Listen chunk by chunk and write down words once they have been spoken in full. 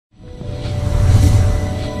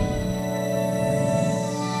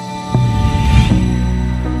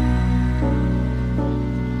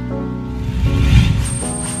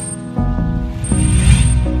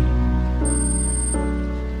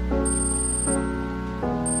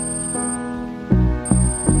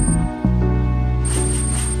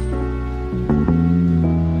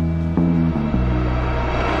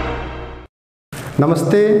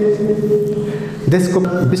नमस्ते। देशको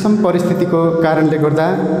विषम परिस्थितिको कारणले गर्दा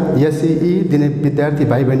एसईई दिने विद्यार्थी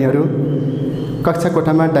भाइ बहिनीहरू कक्षा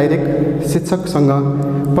कोठामा डाइरेक्ट शिक्षकसँग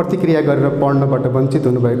प्रतिक्रिया गरेर पढ्नबाट वञ्चित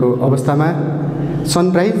हुनुभएको अवस्थामा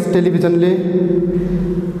सनराइज टेलिभिजनले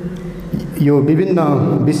यो विभिन्न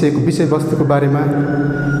विषयवस्तुको बारेमा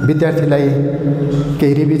विद्यार्थीलाई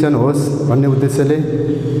केही रिभिजन होस् भन्ने उद्देश्यले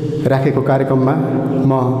राखेको कार्यक्रममा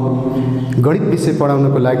म गणित विषय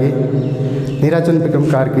पढाउनको लागि निराजन विक्रम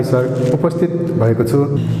कार्की सर उपस्थित भएको छु।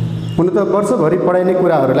 हुन त वर्षभरि पढाइने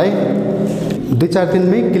कुराहरूलाई 2-4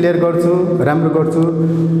 दिनमै क्लियर गर्छु,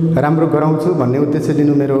 राम्रो गराउँछु भन्ने उद्देश्य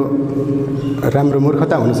लिनु मेरो राम्रो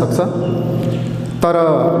मूर्खता हुनसक्छ। तर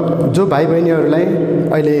जो भाइ बहिनीहरूलाई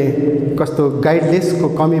अहिले कस्तो गाइडलेसको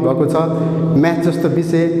कमी भएको छ, म्याथ जस्तो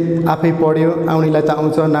विषय आफै पढ्यो आउनेलाई त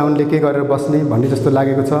आउँछ नआउनेले के गरेर बस्ने भन्ने जस्तो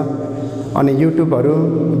लागेको छ। अनि युट्युबहरू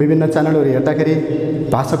विभिन्न च्यानलहरू हेर्दाखेरि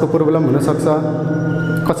भाषाको प्रब्लम हुनसक्छ,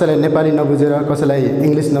 कसैलाई नेपाली नबुझेर, कसैलाई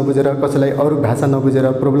इङ्ग्लिस नबुझेर, कसैलाई अरू भाषा नबुझेर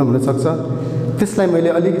प्रब्लम हुनसक्छ। त्यसलाई मैले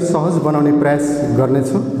अलिक सहज बनाउने प्रयास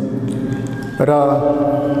गर्नेछु र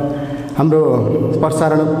हाम्रो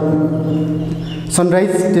प्रसारण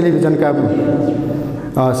सनराइज टेलिभिजनका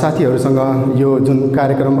साथीहरूसँग यो जुन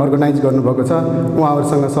कार्यक्रम अर्गनाइज गर्नुभएको छ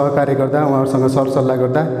उहाँहरूसँग सहकार्य गर्दा, उहाँहरूसँग सरसल्लाह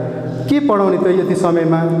गर्दा के पढाउने त यति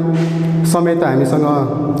समय त हामीसँग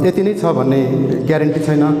यति नै छ भन्ने ग्यारेन्टी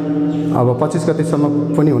छैन। अब 25 गतेसम्म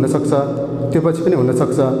पनि हुनसक्छ, त्यो पछि पनि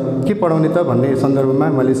हुनसक्छ। के पढाउने त भन्ने सन्दर्भमा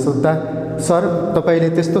मैले सोध्दा सर तपाईँले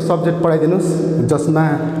त्यस्तो सब्जेक्ट पढाइदिनुहोस् जसमा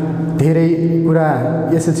धेरै कुरा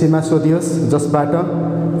एसएलसीमा सोधियोस्, जसबाट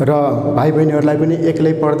र भाइ बहिनीहरूलाई पनि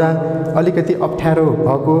एक्लै पढ्दा अलिकति अप्ठ्यारो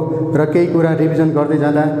भएको र केही कुरा रिभिजन गर्दै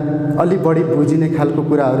जाँदा अलि बढी बुझिने खालको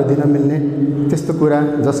कुराहरू दिन मिल्ने त्यस्तो कुरा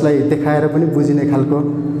जसलाई देखाएर पनि बुझिने खालको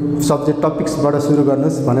सब्जेक्ट टपिक्सबाट सुरु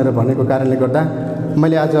गर्नुहोस् भनेर भनेको कारणले गर्दा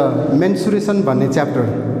मैले आज मेन्सुरेसन भन्ने च्याप्टर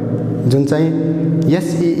जुन चाहिँ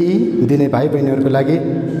एसईई दिने भाइ बहिनीहरूको लागि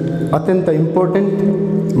अत्यन्त इम्पोर्टेन्ट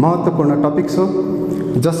महत्त्वपूर्ण टपिक्स हो,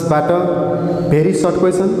 जसबाट भेरी सर्ट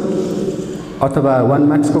क्वेसन अथवा 1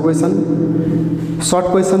 मार्क्सको क्वेसन, सर्ट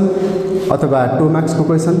क्वेसन अथवा 2 मार्क्सको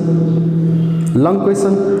क्वेसन, लङ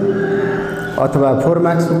क्वेसन अथवा 4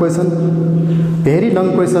 मार्क्सको क्वेसन, भेरी लङ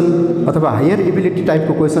क्वेसन अथवा हायर एबिलिटी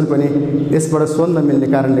टाइपको क्वेसन पनि यसबाट सोध्न मिल्ने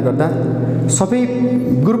कारणले गर्दा सबै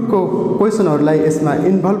ग्रुपको क्वेसनहरूलाई यसमा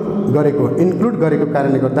इन्क्लुड गरेको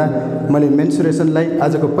कारणले गर्दा मैले मेन्सुरेसनलाई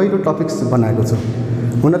आजको पहिलो टपिक्स बनाएको छु।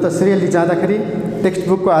 हुन त सिरियली जाँदाखेरि टेक्स्ट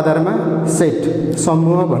बुकको आधारमा सेट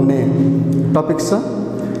समूह भन्ने टपिक्स छ,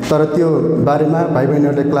 तर त्यो बारेमा भाइ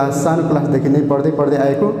बहिनीहरूले सानो क्लासदेखि नै पढ्दै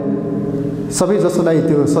आएको, सबै जसोलाई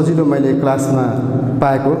त्यो सजिलो मैले क्लासमा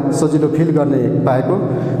पाएको, सजिलो फिल गर्ने पाएको।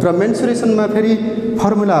 र मेन्सुरेसनमा फेरि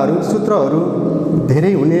फर्मुलाहरू, सूत्रहरू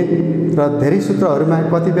धेरै हुने र धेरै सूत्रहरूमा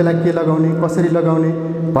कति बेला के लगाउने, कसरी लगाउने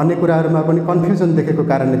भन्ने कुराहरूमा पनि कन्फ्युजन देखेको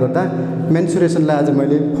कारणले गर्दा मेन्सुरेसनलाई आज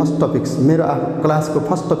मैले फर्स्ट टपिक्स, मेरो क्लासको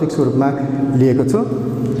फर्स्ट टपिक्सको रूपमा लिएको छु।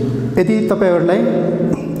 यदि तपाईँहरूलाई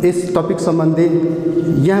यस टपिक सम्बन्धी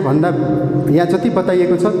यहाँ जति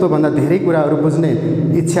बताइएको छ त्योभन्दा धेरै कुराहरू बुझ्ने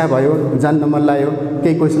इच्छा भयो, जान्न मन लाग्यो,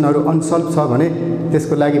 केही क्वेसनहरू अनसल्भ छ भने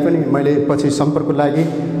त्यसको लागि पनि मैले पछि सम्पर्कको लागि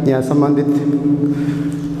यहाँ सम्बन्धित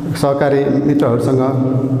सहकारी मित्रहरूसँग,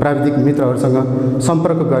 प्राविधिक मित्रहरूसँग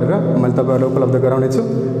सम्पर्क गरेर मैले तपाईँहरूलाई उपलब्ध गराउनेछु।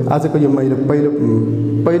 आजको यो मैले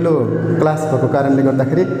पहिलो क्लास भएको कारणले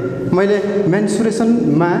गर्दाखेरि मैले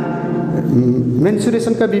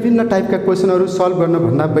मेन्सुरेसनका विभिन्न टाइपका क्वेसनहरू सल्भ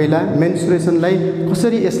गर्नुभन्दा पहिला मेन्सुरेसनलाई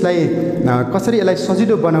कसरी यसलाई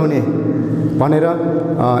सजिलो बनाउने भनेर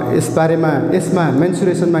यसमा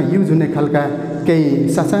मेन्सुरेसनमा युज हुने खालका केही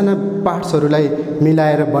साना पार्ट्सहरूलाई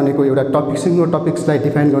मिलाएर बनेको एउटा सिङ्गो टपिक्सलाई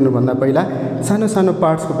डिफाइन गर्नुभन्दा पहिला सानो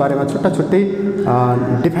पार्ट्सको बारेमा छुट्टै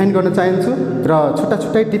डिफाइन गर्न चाहन्छु र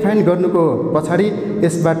छुट्टै डिफाइन गर्नुको पछाडि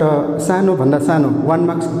यसबाट सानोभन्दा सानो 1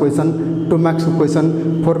 मार्क्सको क्वेसन, 2 मार्क्सको क्वेसन,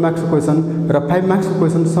 4 मार्क्सको क्वेसन र 5 मार्क्सको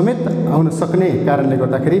क्वेसन समेत आउन सक्ने कारणले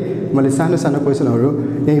गर्दाखेरि मैले सानो क्वेसनहरू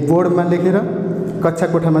यही बोर्डमा लेखेर कक्षा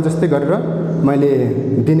कोठामा जस्तै गरेर मैले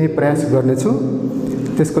दिने प्रयास गर्नेछु।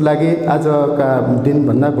 त्यसको लागि आजका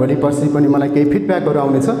दिनभन्दा भोलि पर्सि पनि मलाई केही फिडब्याकहरू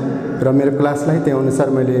आउनेछ र मेरो क्लासलाई त्यही अनुसार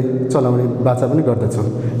मैले चलाउने बाचा पनि गर्दछु।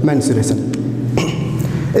 मेन्सुरेसन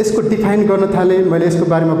यसको डिफाइन गर्न थालेँ, मैले यसको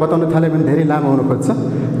बारेमा बताउन थालेँ भने धेरै लामो हुन खोज्छ।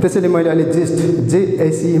 त्यसैले मैले अलि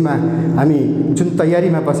जेएसईमा हामी जुन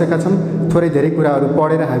तयारीमा बसेका छौँ, थोरै धेरै कुराहरू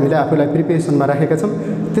पढेर हामीले आफूलाई प्रिपेरेसनमा राखेका छौँ,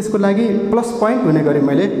 त्यसको लागि प्लस पोइन्ट हुने गरी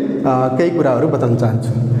मैले केही कुराहरू बताउन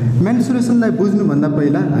चाहन्छु। मेन्सुरेसनलाई बुझ्नुभन्दा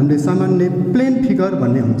पहिला हामीले सामान्य प्लेन फिगर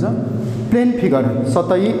भन्ने हुन्छ, प्लेन फिगर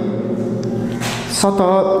सतह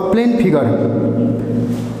प्लेन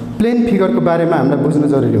फिगरको बारेमा हामीलाई बुझ्नु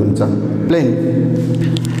जरुरी हुन्छ।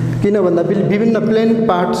 किन भन्दा विभिन्न प्लेन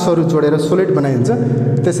पार्ट्सहरू जोडेर सोलिड बनाइन्छ।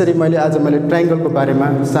 त्यसरी आज मैले ट्रायंगलको बारेमा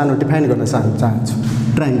सानो डिफाइन गर्न चाहन्छु।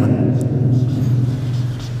 ट्रायंगल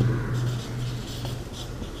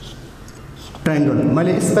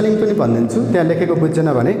मैले स्पेलिङ पनि भनिदिन्छु, त्यहाँ लेखेको बुझ्दैन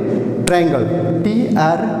भने triangle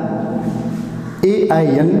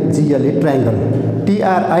TRAINGLE triangle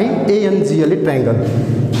TRIANGLE triangle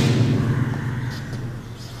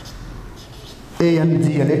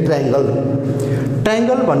triangle.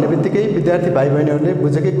 Triangle भन्ने बित्तिकै विद्यार्थी भाइ बहिनीहरूले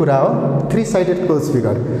बुझेकै कुरा हो 3 साइडेड क्लोज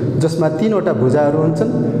फिगर, जसमा 3 वटा भुजाहरू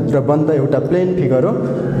हुन्छन् र बन्द एउटा प्लेन फिगर हो,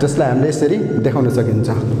 जसलाई हामीले यसरी देखाउन सकिन्छ।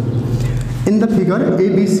 In the figure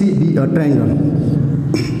ABCD a triangle.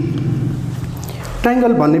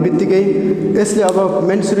 Triangle भन्ने बित्तिकै यसले अब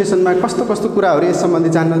मेन्सुरेसनमा कस्तो कस्तो कुराहरू यस सम्बन्धी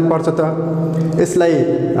जान्न पर्छ त, यसलाई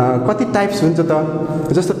कति टाइप्स हुन्छ त।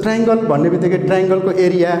 जस्तो ट्रायंगल भन्ने बित्तिकै ट्रायंगलको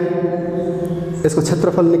एरिया, यसको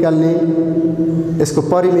क्षेत्रफल निकाल्ने, यसको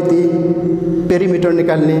परिमिति पेरिमिटर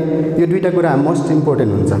निकाल्ने, यो दुईटा कुरा मोस्ट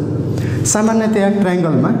इम्पोर्टेन्ट हुन्छ। सामान्यतया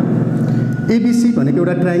ट्रायंगलमा ABC भनेको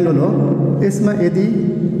एउटा ट्रायंगल हो, यसमा यदि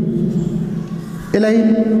यसलाई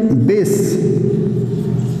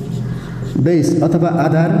बेस अथवा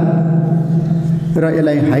आधार र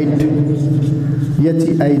यसलाई हाइट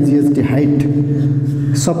HEIGHT हाइट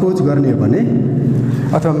सपोज गर्ने हो भने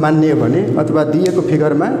अथवा मान्ने हो भने, अथवा दिएको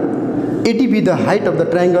फिगरमा AD be the height of the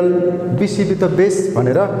triangle, BC be the base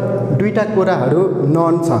भनेर दुईटा कुराहरू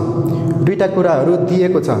नन छ, दुईटा कुराहरू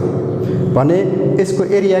दिएको छ भने यसको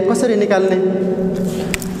एरिया कसरी निकाल्ने।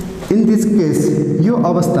 इन दिस केस यो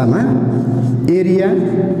अवस्थामा area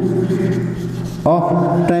of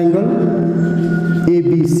triangle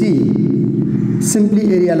ABC simply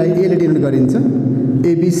एरियालाई A ले डिनोट गरिन्छ।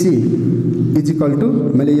 ABC इज इक्वल टु,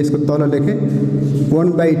 मैले यसको तल लेखेँ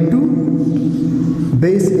 1/2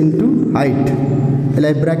 बेस इन्टु हाइट।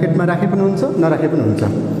 यसलाई ब्राकेटमा राखे पनि हुन्छ, नराखे पनि हुन्छ।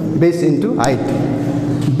 Base into height.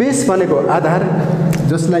 बेस भनेको आधार,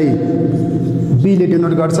 जसलाई B ले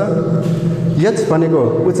डिनोट गर्छ। H भनेको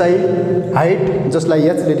उचाइ, हाइट, जसलाई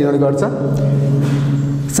H ले डिनोट गर्छ।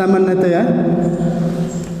 सामान्यतया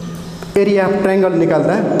एरिया अफ ट्रायंगल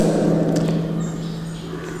निकाल्दा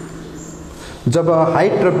जब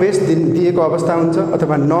हाइट र बेस दिएको अवस्था हुन्छ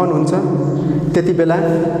अथवा नन हुन्छ, त्यति बेला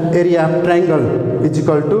area of triangle is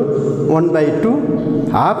equal to 1/2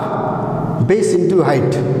 half base into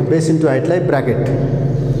height. Base into हाइटलाई bracket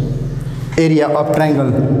area of triangle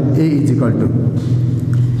A is equal to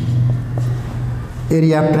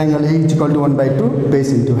area of triangle A is equal to 1/2 base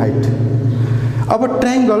into height. अब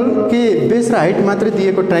triangle के base र height मात्रै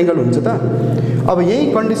दिएको triangle हुन्छ त। अब यही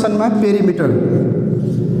कन्डिसनमा perimeter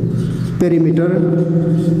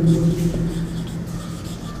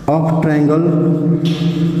of triangle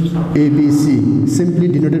ABC simply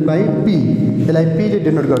denoted by P, यसलाई P ले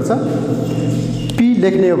डिनोट गर्छ। P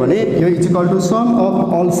लेख्ने हो भने यो is equal to some of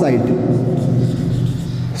all side,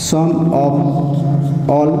 some of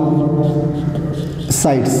all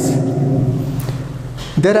sides.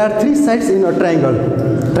 There are 3 sides in a triangle.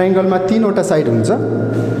 ट्रायंगलमा 3 वटा साइड हुन्छ,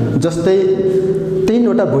 जस्तै 3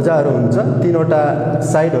 वटा भुजाहरू हुन्छ, 3 वटा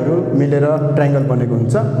साइडहरू मिलेर ट्रायंगल बनेको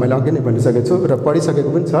हुन्छ। मैले अघि नै भनिसकेको छु र पढिसकेको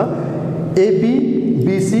पनि छ। AB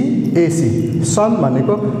BC AC सम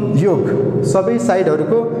भनेको योग, सबै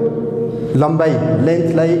साइडहरूको लम्बाइ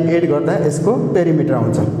लेन्थलाई एड गर्दा यसको पेरिमिटर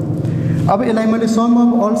आउँछ। अब यसलाई मैले सम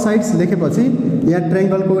अफ अल साइड्स लेखेपछि यहाँ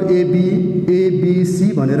ट्रायंगलको ABC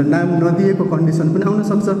भनेर नाम नदिएको कन्डिसन पनि आउन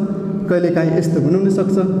सक्छ। कहिलेकाहीँ यस्तो पनि हुन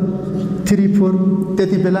सक्छ 3 4।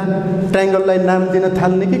 त्यति बेला ट्रायंगललाई नाम दिन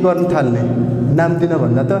थाल्ने कि गर्न थाल्ने। नाम दिन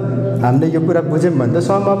भन्दा त हामीले यो कुरा बुझ्यौँ भने त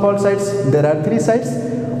some of all sides, there are 3 sides,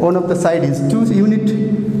 one of the side is 2 unit,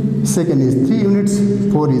 second is 3 units,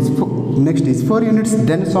 next is 4 units,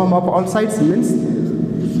 then sum of all sides means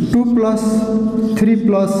 2 plus 3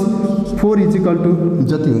 plus 4 is equal to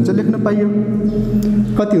जति हुन्छ लेख्न पाइयो।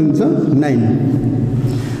 कति हुन्छ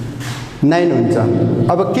 9 हुन्छ।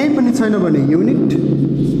 अब केही पनि छैन भने युनिट,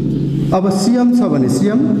 अब सीएम छ भने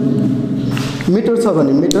सीएम, मिटर छ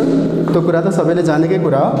भने मिटर, त्यो कुरा त सबैले जानेकै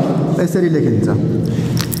कुरा हो, यसरी लेखिन्छ।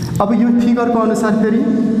 अब यो फिगरको अनुसार फेरि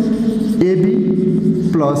AB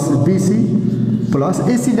plus BC plus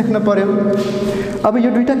AC लेख्न पर्यो। अब यो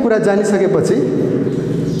दुईटा कुरा जानिसकेपछि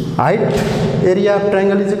height area of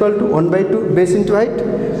triangle is equal to 1/2 base into height,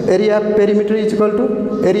 area of perimeter is equal to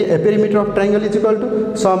perimeter of triangle is equal to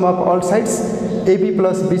some of all sides AB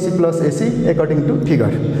plus BC plus AC according to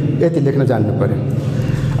figure. यति लेख्न जान्नु पर्यो।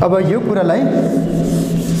 अब यो कुरालाई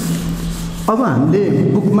अब हामीले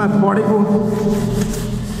बुकमा पढेको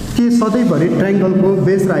के सधैँभरि ट्रायंगलको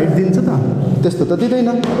बेस र हाइट दिन्छ त? त्यस्तो त दिँदैन।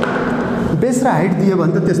 बेस र हाइट दियो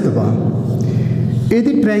भने त त्यस्तो भयो।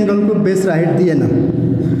 यदि ट्रायंगलको बेस र हाइट दिएन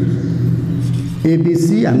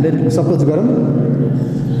एबीसी हामीले सपोज गरौँ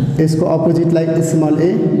यसको अपोजिटलाई स्मल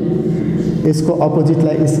ए, यसको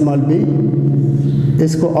अपोजिटलाई स्मल बी,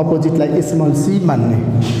 यसको अपोजिटलाई स्मल सी मान्ने।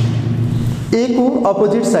 ए को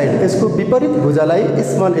अपोजिट साइड यसको विपरीत भुजालाई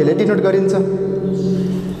स्मल ए ले डिनोट गरिन्छ।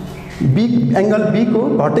 बी एंगल बी को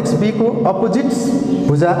भर्टेक्स बी को अपोजिट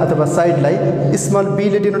भुजा अथवा साइडलाई स्मल बी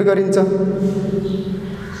ले डिनोट गरिन्छ।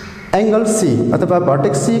 एंगल सी अथवा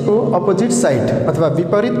भर्टेक्स सी को अपोजिट साइड अथवा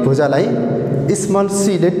विपरीत भुजालाई स्मल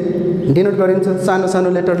सी ले डिनोट गरिन्छ सानो सानो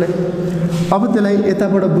लेटरले। अब त्यसलाई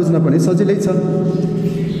यताबाट बुझ्न पनि सजिलै छ।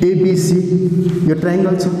 एबीसी यो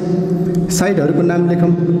ट्रायंगल छ, साइडहरुको नाम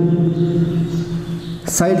लेखौं।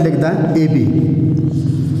 साइड लेख्दा एबी,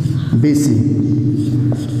 बीसी,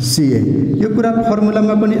 सीए। यो कुरा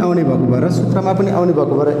फर्मुलामा पनि आउने भएको भएर सूत्रमा पनि आउने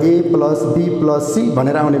भएको भएर ए प्लस बी प्लस सी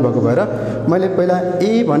भनेर आउने भएको भएर मैले पहिला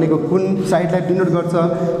ए भनेको कुन साइडलाई डिनोट गर्छ,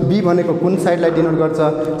 बी भनेको कुन साइडलाई डिनोट गर्छ,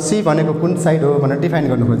 सी भनेको कुन साइड हो भनेर डिफाइन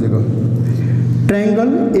गर्नु खोजेको। ट्रायंगल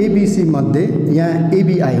एबीसी मध्ये यहाँ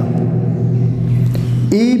एबी आयो,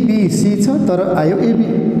 एबीसी छ तर आयो एबी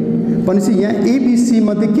भनेपछि यहाँ एबीसी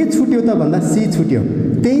मध्ये के छुट्यो त भन्दा सी छुट्यो।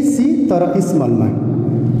 त्यही सी तर स्मलमा,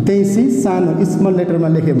 त्यही सी सानो स्मल लेटरमा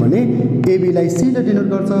लेख्यो भने एबी लाई सी ले डिनोट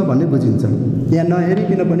गर्छ भन्ने बुझिन्छ। यहाँ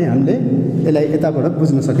नहेरिकन पनि हामीले यसलाई यताबाट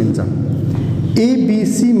बुझ्न सकिन्छ।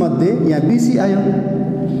 एबीसी मध्ये यहाँ बीसी आयो,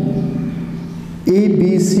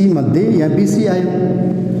 एबीसी मध्ये यहाँ बीसी आयो,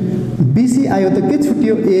 बीसी आयो त के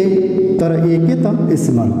छुट्यो ए, तर ए के त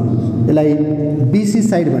स्मल, यसलाई बीसी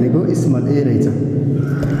साइड भनेको स्मल ए रहेछ।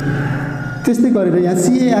 त्यस्तै गरेर यहाँ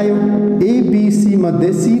सीए आयो, एबीसी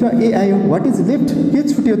मध्ये सी र ए आयो, व्हाट इज लेफ्ट के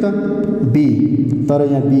छुट्यो त बी, तर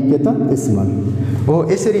यहाँ बी के त स्मल हो।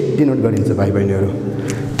 यसरी डिनोट गरिन्छ भाइ बहिनीहरु।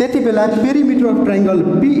 त्यति बेला perimeter of triangle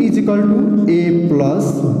P equal to A plus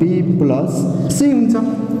be plus C हुन्छ,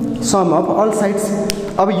 सम अफ अल साइड्स।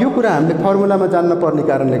 अब यो कुरा हामीले फर्मुलामा जान्न पर्ने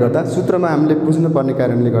कारणले गर्दा, सूत्रमा हामीले बुझ्न पर्ने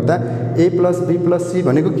कारणले गर्दा ए प्लस बी प्लस सी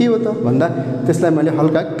भनेको के हो त भन्दा त्यसलाई मैले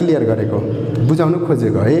हल्का क्लियर गरेको, बुझाउन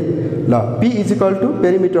खोजेको है। ल P equal to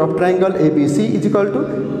perimeter of triangle ABC equal to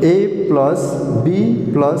A plus be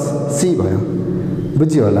plus C भयो,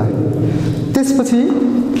 बुझ्यो होला। त्यसपछि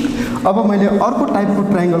अब मैले अर्को टाइपको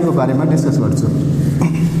ट्रायंगलको बारेमा डिस्कस गर्छु।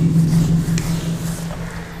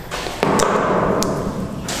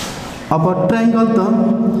 अब ट्रायंगल त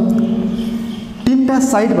तीनटा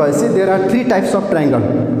साइड भएपछि there are 3 types of triangle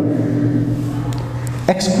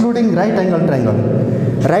excluding right angle triangle.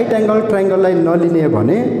 Right angle ट्रायंगललाई नलिने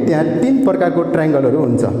भने त्यहाँ 3 प्रकारको ट्रायंगलहरू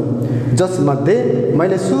हुन्छ, जसमध्ये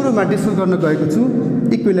मैले सुरुमा डिस्कस गर्न गएको छु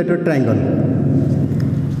इक्विलेटरल ट्रायंगल।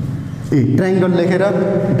 ट्रायंगल लेखेर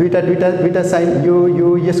दुईटा साइन यो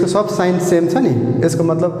यसको सब साइन सेम छ नि, यसको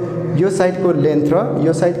मतलब यो साइडको लेन्थ र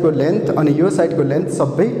यो साइडको लेन्थ अनि यो साइडको लेन्थ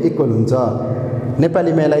सबै इक्वल हुन्छ।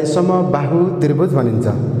 नेपालीमा यसलाई समबाहु त्रिभुज भनिन्छ,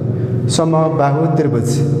 समबाहु त्रिभुज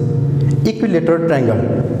इक्विलेटरल ट्रायंगल।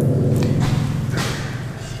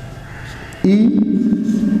 ई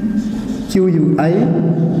QUI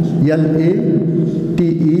LATERAL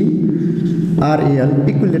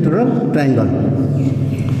इक्विलेटरल ट्रायंगल।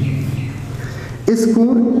 यसको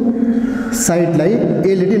साइडलाई ए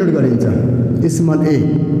ले डिनोट गरिन्छ, स्मल ए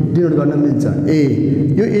डिनोट गर्न मिल्छ। ए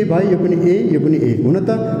यो ए भयो, यो पनि ए, यो पनि ए। हुन त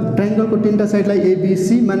ट्रायंगलको तीनटा साइडलाई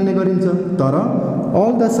एबीसी मान्ने गरिन्छ, तर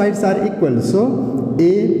all the sides are equal, so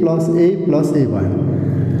A plus A plus ए भयो।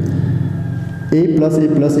 ए plus A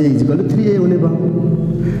plus A equal to 3a हुने भयो।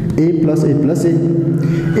 ए प्लस ए प्लस ए।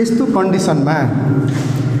 यस्तो कन्डिसनमा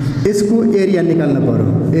यसको एरिया निकाल्न पर्यो।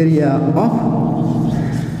 Area of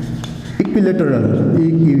equilateral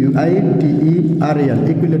EQUITERAL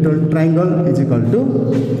equilateral triangle is equal two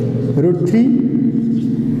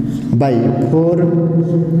 √3/4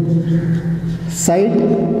 side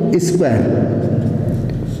square.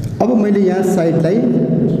 अब मैले यहाँ साइडलाई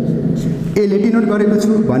ए ले डिनोट गरेको छु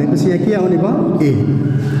भनेपछि यहाँ के आउने भयो ए।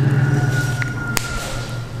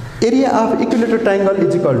 Area of equilateral triangle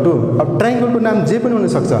is equal two, अब ट्रायंगलको नाम जे पनि हुन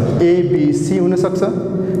सक्छ, ABC हुन सक्छ,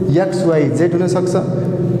 XYZ हुन सक्छ,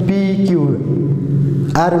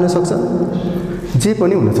 PQR हुन सक्छ, जे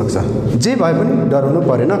पनि हुन सक्छ। जे भए पनि डराउनु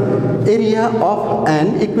परेन। Area of an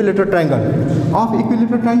equilateral triangle, of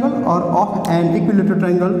equilateral triangle और अफ एन इक्विलेटरल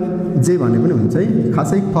ट्रायंगल जे भने पनि हुन्छ है,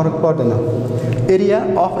 खासै फरक पर्दैन। Area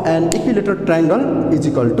of an equilateral triangle is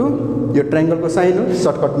equal two, यो ट्रायंगलको साइन हो,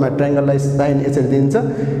 सर्टकटमा ट्रायंगललाई साइन यसरी दिन्छ,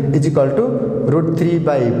 is equal two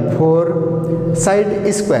 √3/4 side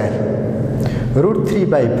square,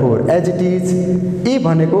 √3/4 as it is. ए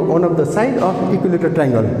भनेको one of the side of equilateral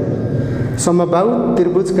triangle. समबाहु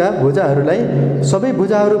त्रिभुजका भुजाहरूलाई सबै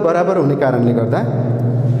भुजाहरू बराबर हुने कारणले गर्दा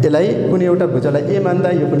यसलाई कुनै एउटा भुजालाई ए मान्दा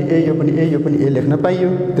यो पनि ए यो पनि ए यो पनि ए लेख्न पाइयो,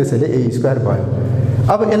 त्यसैले ए स्क्वायर भयो।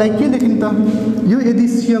 अब यसलाई के लेखिन् त? यो यदि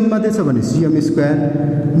सिएम मात्रै छ भने सिएम स्क्वायर,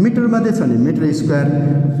 मिटर मात्रै छ भने मिटर स्क्वायर,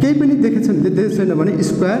 केही पनि देखेको छैन भने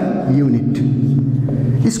square unit.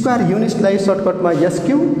 Square युनिटलाई सर्टकटमा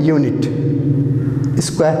SQ unit,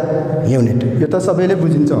 square unit, यो त सबैले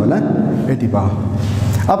बुझिन्छ होला। यति भयो।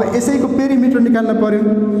 अब यसैको पेरिमिटर निकाल्न पर्यो।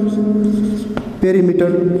 Perimeter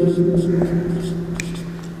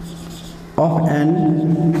of an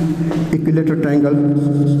equilateral triangle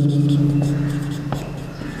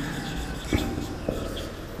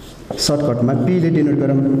सर्टकटमा p ले डिनोट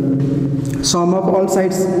गरौँ। Some of all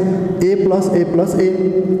sides a plus a plus a,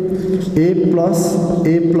 a plus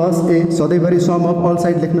a plus a, सधैँभरि सम अफ अल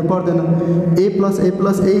साइड लेख्नु पर्दैन। a plus a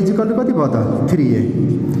plus a equal to कति भयो त? 3a।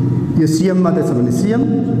 यो CM मात्रै छ भने सिएम,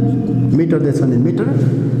 मिटर दिएछ भने मिटर,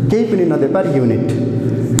 केही पनि नदिए पार युनिट।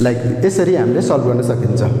 लाइक यसरी हामीले सल्भ गर्न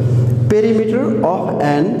सकिन्छ। Perimeter of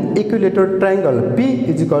an equilateral triangle p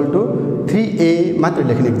is equal to 3a मात्र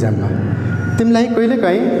लेख्ने एक्जाममा। तिमीलाई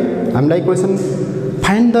कहिलेकाहीँ हामीलाई question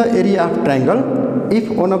find the area of triangle if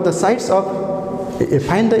one of the sides of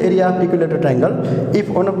find the area of equilateral triangle if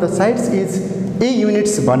one of the sides is a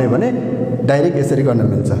units भन्यो भने direct यसरी गर्न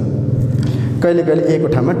मिल्छ। कहिले कहिले a को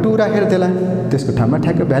ठाउँमा 2 राखेर त्यसलाई त्यसको ठाउँमा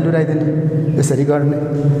ठ्याक्क भ्यालु राखिदिने, यसरी गर्ने,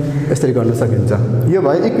 यसरी गर्न सकिन्छ। यो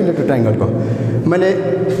भयो इक्विलेटर ट्रायंगलको। मैले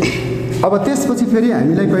अब त्यसपछि फेरि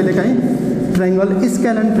हामीलाई कहिलेकाहीँ ट्रायंगल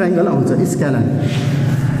स्क्यालन ट्रायंगल आउँछ। स्क्यालन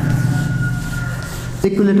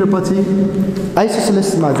इक्विलेटर पछि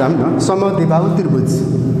आइसोसेलेसमा जाम न। समद्विबाहु त्रिभुज,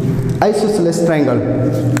 आइसोसेलेस ट्रायंगल,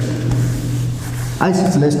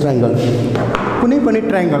 आइसोसेलेस ट्रायंगल। कुनै पनि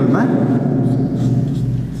ट्रायंगलमा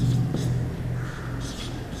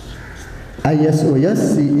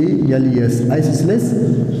ISOSCELES आइसोसेलेस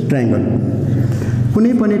ट्रायंगल।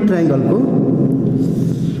 कुनै पनि ट्रायंगलको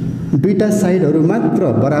दुईटा साइडहरू मात्र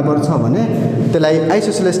बराबर छ भने त्यसलाई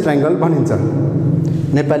आइसोसेलेस ट्रायंगल भनिन्छ।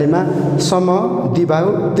 नेपालीमा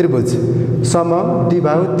समद्विबाहु त्रिभुज,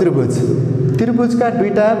 समद्विबाहु त्रिभुज। त्रिभुजका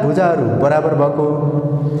दुईटा भुजाहरू बराबर भएको,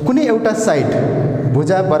 कुनै एउटा साइड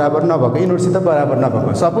भुजा बराबर नभएको, यिनीहरूसित बराबर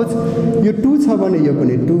नभएको, सपोज यो 2 छ भने यो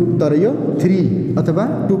पनि 2 तर यो 3 अथवा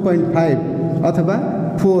 2.5 अथवा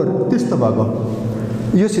 4 त्यस्तो भएको,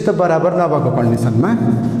 योसित बराबर नभएको कन्डिसनमा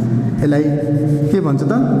यसलाई के भन्छ त?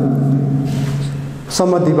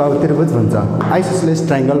 समद्विबाहु त्रिभुज भन्छ, आइसोसेलेस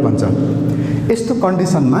ट्रायंगल भन्छ। यस्तो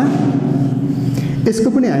कन्डिसनमा यसको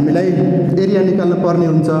पनि हामीलाई एरिया निकाल्न पर्ने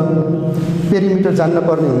हुन्छ, पेरिमिटर जान्न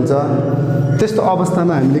पर्ने हुन्छ। त्यस्तो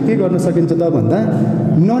अवस्थामा हामीले के गर्न सकिन्छ त भन्दा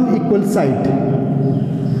नन इक्वल साइड,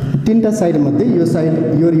 तीनटा साइड मध्ये यो साइड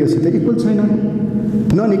योसित इक्वल छैन,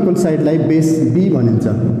 नन इक्वल साइडलाई बेस बी भनिन्छ।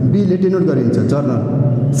 बी ले डिनोट गरिन्छ जर्नल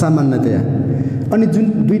सामान्यतया। अनि जुन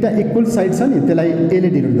दुईटा इक्वल साइड छ नि त्यसलाई ए ले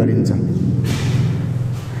डिनोट गरिन्छ,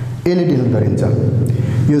 ए ले डिनोट गरिन्छ।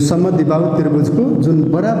 यो समद्विबाहु त्रिभुजको जुन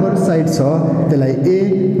बराबर साइड छ त्यसलाई ए,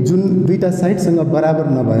 जुन दुईटा साइडसँग बराबर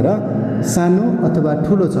नभएर सानो अथवा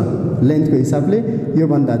ठुलो छ लेन्थको हिसाबले, यो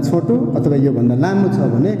भन्दा छोटो अथवा यो भन्दा लामो छ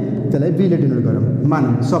भने त्यसलाई बी ले डिनोट गरौँ।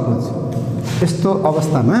 मानौँ सपोज यस्तो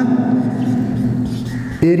अवस्थामा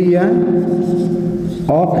area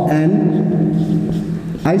of an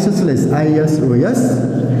isosceles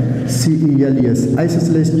ISOSCELES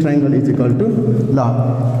isosceles triangle is equal to, ल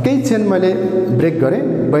केही क्षण मैले ब्रेक गरेँ,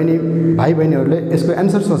 भाइ बहिनीहरूले यसको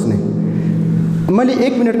एन्सर सोच्ने। मैले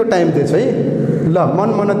 1 मिनटको टाइम दिएछु है। ल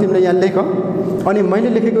मन तिमीले यहाँ लेख, अनि मैले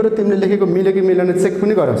लेखेको र तिमीले लेखेको मिल्यो कि मिलेन चेक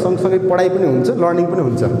पनि गर, सँगसँगै पढाइ पनि हुन्छ, लर्निङ पनि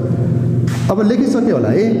हुन्छ। अब लेखिसक्यो होला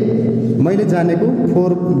है। मैले जानेको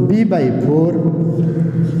 4b/4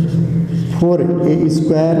 4a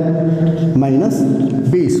square minus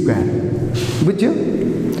b square, बुझ्यो?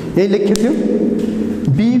 यही लेख्यो थियो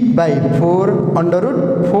b/4 under route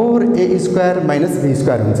 4a square minus b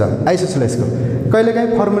square हुन्छ आइसोसेलेसको। कहिलेकाहीँ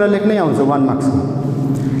फर्मुला लेख्नै आउँछ 1 मार्क्सको,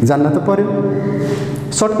 जान्न त पर्यो।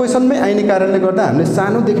 सर्ट क्वेसनमै आइने कारणले गर्दा हामीले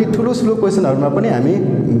सानोदेखि ठुलो क्वेसनहरूमा पनि हामी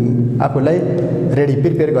आफूलाई रेडी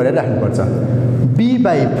प्रिपेयर गरेर राख्नुपर्छ।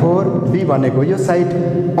 b/4, b भनेको यो side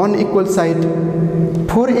unequal side,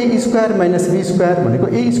 4a square minus b square भनेको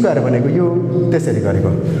a स्क्वायर भनेको यो, त्यसरी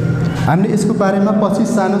गरेको। हामीले यसको बारेमा पछि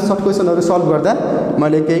सानो सर्ट क्वेसनहरू सल्भ गर्दा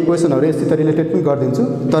मैले केही क्वेसनहरू यससित रिलेटेड पनि गरिदिन्छु।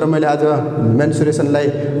 तर मैले आज मेन्सुरेसनलाई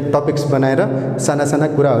टपिक्स बनाएर साना साना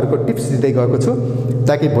कुराहरूको टिप्स दिँदै गएको छु,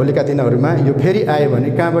 ताकि भोलिका दिनहरूमा यो फेरि आयो भने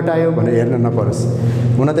कहाँबाट आयो भनेर हेर्न नपरोस्।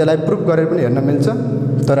 हुन त यसलाई प्रुफ गरेर पनि हेर्न मिल्छ,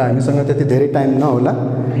 तर हामीसँग त्यति धेरै टाइम नहोला।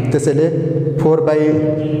 त्यसैले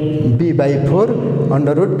 4b/4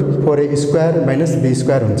 under route 4a square minus b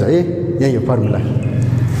square हुन्छ। यही हो फर्मुला।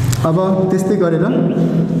 अब त्यस्तै गरेर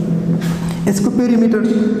यसको पेरिमिटर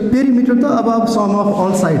त अब सम अफ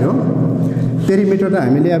अल साइड हो। पेरिमिटर त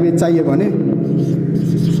हामीले अब चाहियो भने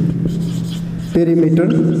perimeter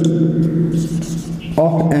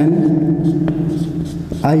of an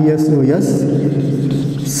आइएसओएस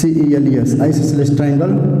CELES isosceles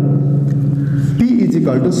triangle P is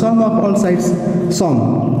equal to some of all sides. Some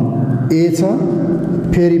A छ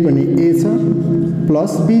फेरि पनि A छ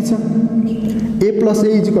प्लस B छ। A plus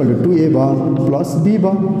A is equal two 2A भयो प्लस B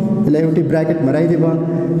भयो। यसलाई एउटै ब्र्याकेटमा राखिदिए भयो।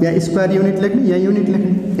 यहाँ स्क्वायर युनिट लेख्ने, यहाँ युनिट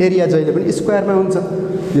लेख्ने। एरिया जहिले पनि स्क्वायरमा हुन्छ,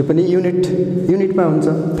 यो पनि युनिटमा हुन्छ,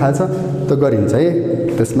 थाहा छ त गरिन्छ है,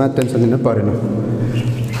 त्यसमा टेन्सन लिनु परेन।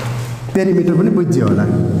 पेरिमिटर पनि बुझ्यो होला।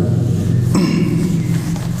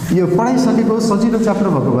 यो पढाइसकेको सजिलो च्याप्टर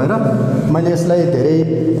भएको भएर मैले यसलाई धेरै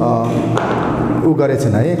उ गरेको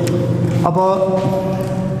छैन है।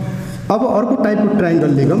 अब अर्को टाइपको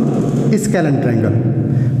ट्रायंगल लिगौँ, स्केलन ट्रायंगल।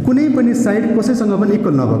 कुनै पनि साइड कसैसँग पनि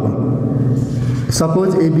इक्वल नभएको। Suppose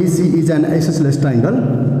ABC is an isosceles triangle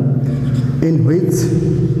in which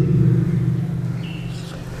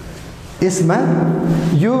यसमा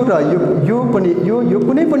यो र यो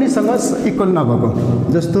कुनै पनिसँग इक्वल नभएको।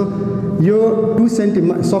 जस्तो यो 2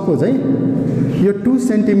 सेन्टिमिटर सपोज है, यो 2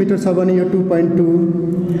 सेन्टिमिटर छ भने यो 2.2,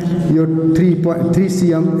 यो 3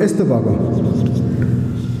 cm यस्तो भएको।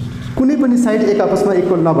 कुनै पनि साइड एक आपसमा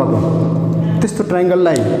इक्वल नभएको त्यस्तो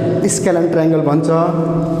ट्रायंगललाई स्केलन ट्रायंगल भन्छ।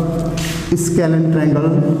 स्केलन ट्रायंगल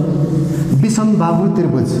विषम बाहु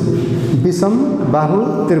त्रिभुज, विषम बाहु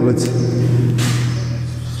त्रिभुज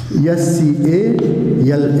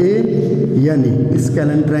SCALANE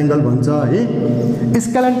स्केलन ट्रायंगल भन्छ है।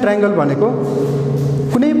 स्केलन ट्रायंगल भनेको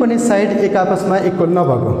कुनै पनि साइड एक आपसमा इक्वल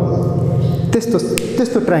नभएको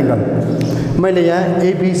त्यस्तो ट्रायंगल। मैले यहाँ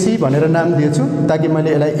ABC भनेर नाम दिएछु ताकि मैले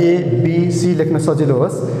यसलाई ABC लेख्न सजिलो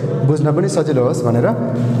होस्, बुझ्न पनि सजिलो होस् भनेर।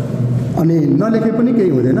 अनि नलेखे पनि केही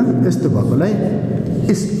हुँदैन, यस्तो भएकोलाई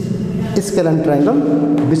स्केलन ट्रायंगल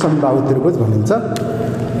विषम बाहु त्रिभुज भनिन्छ।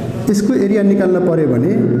 यसको एरिया निकाल्न पर्यो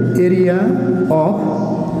भने area of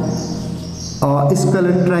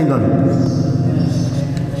scalene triangle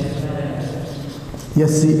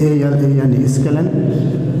SCALANE scalene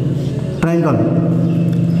triangle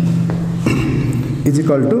is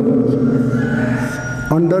equal two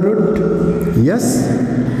under route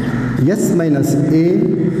S minus A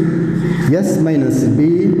S minus B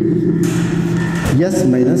S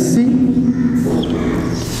minus C।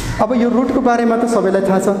 अब यो रुटको बारेमा त सबैलाई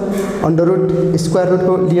थाहा छ। अंडर रूट स्क्वायर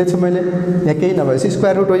रुटको लिएछु मैले, यहाँ केही नभएपछि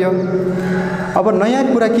स्क्वायर रुट हो यो। अब नयाँ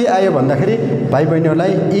कुरा के आयो भन्दाखेरि भाइ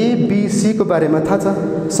बहिनीहरूलाई ABC को बारेमा थाहा छ,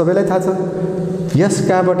 सबैलाई थाहा छ। यस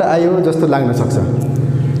कहाँबाट आयो जस्तो लाग्न सक्छ।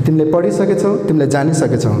 तिमीले पढिसकेछौ, तिमीले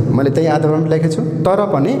जानिसकेछौ, मैले त्यही आधारमा लेखेछु। तर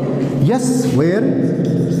पनि यस वेयर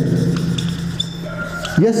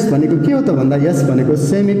यस भनेको के हो त भन्दा यस भनेको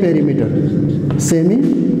सेमी पेरिमिटर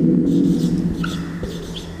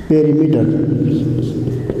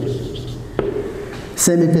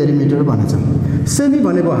भन्छ। सेमी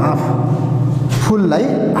भनेको हाफ, फुललाई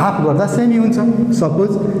हाफ गर्दा सेमी हुन्छ।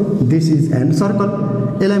 Suppose this is an circle,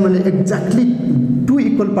 यसलाई मैले एक्ज्याक्टली 2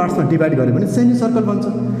 इक्वल पार्ट्समा डिभाइड गरेँ भने सेमी सर्कल बन्छ।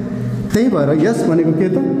 त्यही भएर यस भनेको के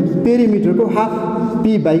त पेरिमिटरको हाफ। P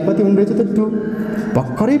बाई कति हुने रहेछ त 2।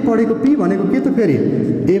 भर्खरै पढेको P भनेको के त फेरि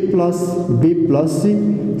A plus B plus C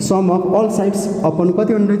some of all sides upon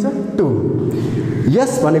कति हुने रहेछ 2।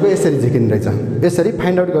 यस भनेको यसरी झिकिने रहेछ, यसरी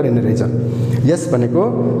फाइन्ड आउट गरिने रहेछ। यस भनेको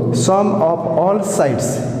some of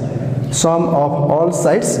all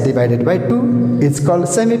sides divided by 2 is called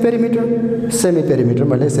semi perimeter. Semi perimeter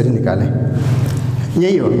मैले यसरी निकालेँ,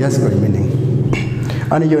 यही हो यसको मिनिङ।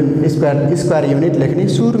 अनि यो स्क्वायर युनिट लेख्ने,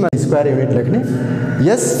 सुरुमा स्क्वायर युनिट लेख्ने।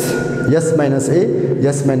 यस minus A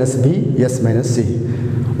yes minus B yes minus C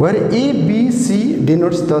where ABC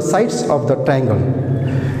denotes the sides of the triangle.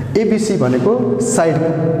 ABC भनेको साइड,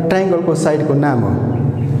 ट्रायंगलको साइडको नाम हो,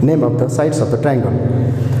 name of the sides of the triangle.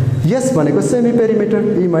 यस भनेको सेमी पेरिमिटर,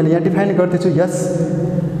 यी मैले यहाँ डिफाइन गर्दैछु। यस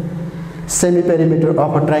semi perimeter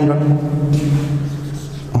of a triangle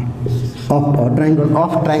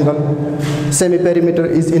semi perimeter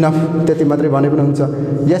is enough, त्यति मात्रै भने पनि हुन्छ।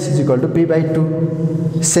 यस is equal two P by 2।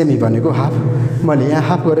 Semi भनेको हाफ, मैले यहाँ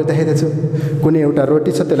हाफ गरेर देखाइदिएको छु। कुनै एउटा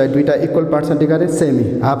रोटी छ त्यसलाई दुईटा इक्वल पार्ट्समा डिगारे सेमी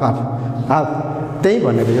हाफ त्यही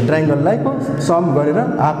भनेको यो ट्रायंगललाई को सम गरेर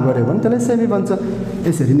हाफ गऱ्यो भने त्यसलाई सेमी बन्छ।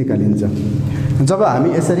 यसरी निकालिन्छ। जब हामी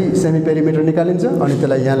यसरी सेमी पेरिमिटर निकालिन्छ अनि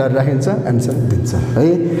त्यसलाई यहाँ ल्याएर राखिन्छ, एन्सर दिन्छ है।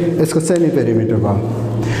 यसको सेमी पेरिमिटर भयो।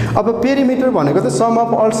 अब पेरिमिटर भनेको त सम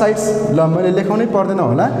अफ अल साइड्स। ल मैले लेखाउनै पर्दैन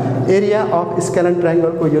होला, एरिया अफ स्केलन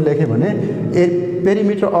ट्रायंगलको यो लेखेँ भने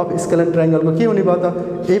पेरिमिटर अफ स्केलन ट्रायंगलको के हुने भयो त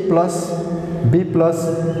A plus B plus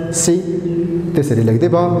C, त्यसरी लेख्दै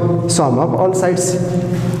भयो सम अफ अल साइड्स।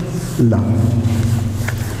 ल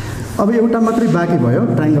अब एउटा मात्रै बाँकी भयो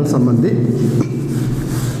ट्रायंगल सम्बन्धी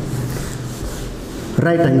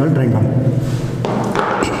right angle triangle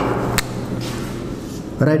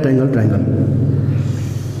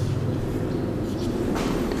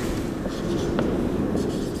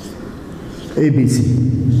ABC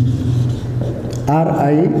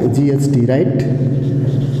RIGHT right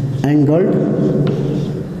angled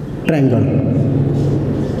triangle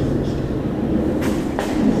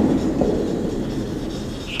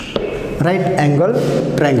right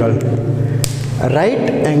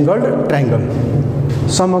angle triangle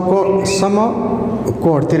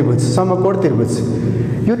समकोण त्रिभुज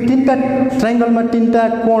यो तीनटा ट्रायंगलमा तीनटा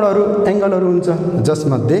कोणहरु एंगलहरु हुन्छ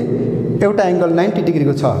जसमध्ये एउटा एंगल 90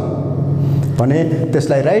 डिग्रीको छ भने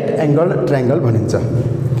त्यसलाई राइट एंगल ट्रायंगल भनिन्छ।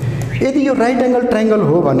 यदि यो राइट एंगल ट्रायंगल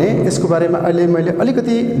हो भने यसको बारेमा अहिले मैले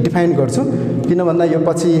अलिकति डिफाइन गर्छु किन भन्दा यो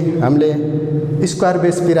पछि हामीले स्क्वायर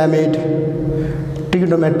बेस पिरामिड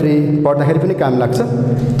ट्रिगोनोमेट्री पढ्दाखेरि पनि काम लाग्छ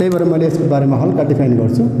त्यही भएर मैले यसको बारेमा हल्का डिफाइन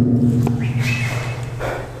गर्छु।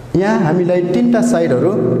 यहाँ हामीलाई तीनटा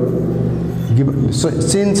साइडहरु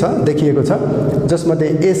सीन छ देखिएको छ जसमध्ये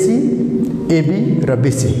AC AB र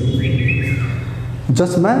BC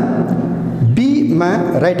जसमा B मा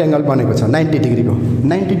राइट एंगल बनेको छ 90 डिग्रीको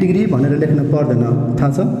 90 डिग्री भनेर लेख्न पर्दैन थाहा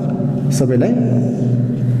छ सबैलाई।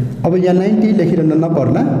 अब यहाँ 90 लेखिरहन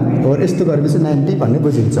नपर्ला और यस्तो गरेपछि 90 भन्ने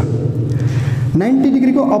बुझिन्छ। 90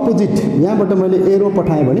 डिग्री को अपोजिट यहाँबाट मैले एरो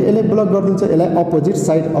पठाएँ भने यसले ब्लक गरिदिन्छ यसलाई opposite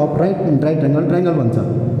side of right angle triangle भन्छ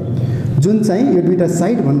जुन चाहिँ यो दुईटा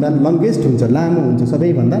साइड भन्दा लंगेस्ट हुन्छ लामो हुन्छ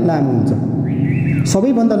सबैभन्दा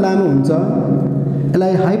लामो हुन्छ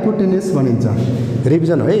यसलाई हाइपोटेनस भनिन्छ।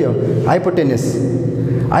 रिभिजन हो यो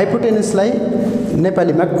हाइपोटेनसलाई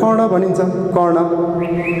नेपालीमा कर्ण भनिन्छ कर्ण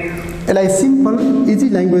यसलाई सिम्पल इजी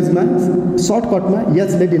ल्याङ्ग्वेजमा सर्टकटमा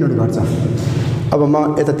एच ले डिनोट गर्छ। अब म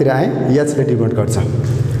यतातिर आएँ एच ले डिनोट गर्छ।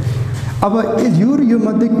 अब यो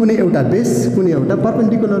मध्ये कुनै एउटा बेस कुनै एउटा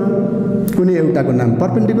परपेन्डिकुलर हो कुनै एउटाको नाम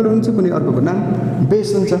परपेन्डिकुलर हुन्छ कुनै अर्कोको नाम बेस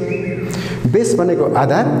हुन्छ। बेस भनेको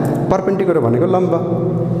आधार परपेन्डिकुलर भनेको लम्ब।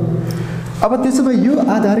 अब त्यसो भए यो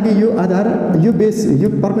आधार यो बेस यो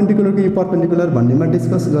परपेन्डिकुलर भन्नेमा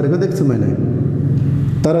डिस्कस गरेको देख्छु मैले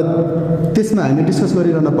तर त्यसमा हामी डिस्कस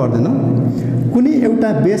गरिरहन पर्दैन कुनै एउटा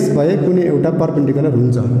बेस भए कुनै एउटा परपेन्डिकुलर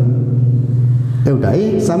हुन्छ एउटा है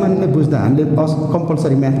सामान्य बुझ्दा हामीले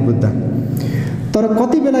कम्पलसरी म्याथ बुझ्दा। तर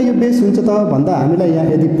कति बेला यो बेस हुन्छ त भन्दा हामीलाई यहाँ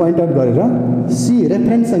यदि पॉइन्ट आउट गरेर सी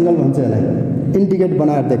रेफरेन्स एंगल भन्छ यसलाई इन्डिकेट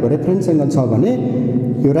बनाएर दिएको रेफरेन्स एंगल छ भने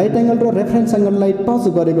यो राइट एंगल र रेफरेन्स एंगललाई टच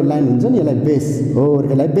गरेको लाइन हुन्छ नि यसलाई बेस हो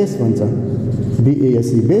यसलाई बेस भन्छ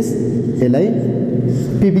BASE बेस यसलाई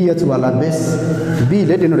PBH वाला बेस B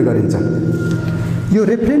ले डिनोट गरिन्छ। यो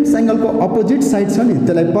रेफरेन्स एंगलको अपोजिट साइड छ नि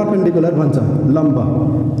त्यसलाई परपेन्डिकुलर भन्छ लम्ब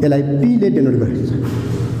यसलाई P ले डिनोट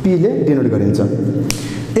गरिन्छ।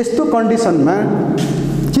 यस्तो कन्डिसनमा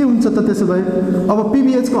के हुन्छ त त्यसो भए अब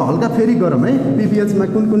PBH को हल्का फेरि गरौँ है PBH मा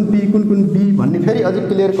कुन B भन्ने फेरि अझै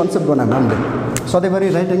क्लियर कन्सेप्ट बनाऊँ हामीले सधैँभरि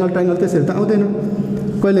राइट एंगल ट्रायंगल त्यसरी त आउँदैन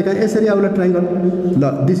कहिलेकाहीँ यसरी आउला ट्रायंगल ल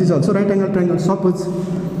this is also right angle triangle suppose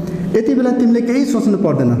यति बेला तिमीले केही सोच्नु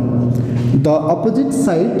पर्दैन the opposite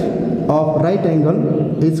side of right angle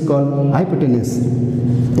is called hypotenuse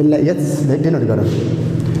यसलाई एच ले डिनोट गरौँ।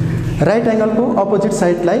 राइट एंगल को अपोजिट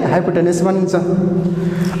साइडलाई हाइपोटेनस भनिन्छ।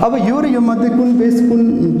 अब यो र यो मध्ये कुन बेस कुन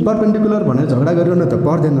परपेन्डिकुलर भनेर झगडा गरिरहन त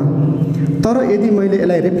पर्दैन तर यदि मैले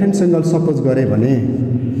यसलाई रेफरेन्स एंगल सपोज गरे भने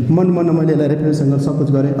मन मैले यसलाई रेफरेन्स एंगल सपोज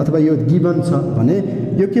गरे अथवा यो गिवन छ भने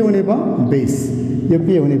यो के हुने भयो बेस यो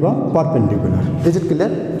के हुने भयो परपेन्डिकुलर। Is it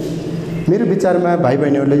clear? मेरो विचारमा भाइ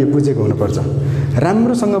बहिनीहरूले यो बुझेको हुनुपर्छ।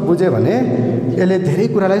 राम्रोसँग बुझ्यो भने यसले धेरै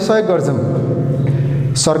कुरालाई सहयोग गर्छ।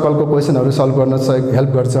 सर्कलको क्वेशनहरु सल्भ गर्न सहयोग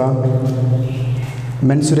हेल्प गर्छ।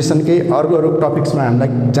 मेन्सुरेसनकै अरु टपिक्समा हामीलाई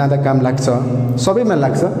जाँदा काम लाग्छ सबैमा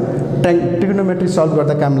लाग्छ। ट्रिगोनोमेट्री सल्भ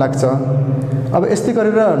गर्दा काम लाग्छ। अब यस्तै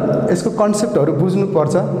गरेर यसको कन्सेप्टहरु बुझ्नु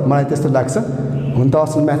पर्छ मलाई त्यस्तो लाग्छ। हुन त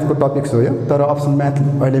असल म्याथको टपिक्स हो यो तर अप्सन म्याथ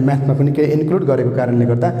अहिले म्याथमा पनि केही इन्क्लुड गरेको कारणले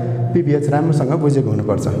गर्दा PBH राम्रोसँग बुझेको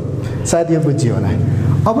हुनुपर्छ। सायद यो बुझियो होला।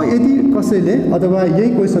 अब यदि कसैले अथवा यही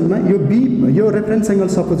क्वेशनमा यो रेफरेन्स एंगल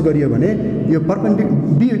सपोज गरियो भने यो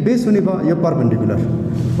परपेन्डिकुलर बेस हुने भयो यो परपेन्डिकुलर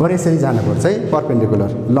और यसरी जानुपर्छ है परपेन्डिकुलर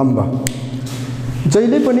लम्ब।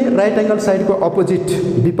 जहिले पनि राइट एंगल साइडको अपोजिट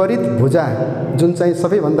विपरीत भुजा जुन चाहिँ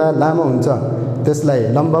सबैभन्दा लामो हुन्छ त्यसलाई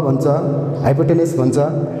लम्ब भन्छ हाइपोटेनस भन्छ।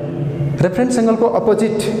 रेफरेन्स एंगलको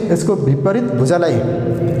अपोजिट यसको विपरीत भुजालाई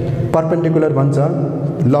परपेन्डिकुलर भन्छ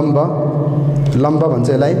लम्ब भन्छ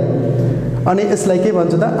यसलाई। अनि यसलाई के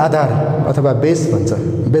भन्छ त आधार अथवा बेस भन्छ।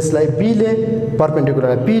 बेसलाई B ले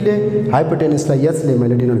परपेन्डिकुलरलाई P ले हाइपोटेनसलाई H ले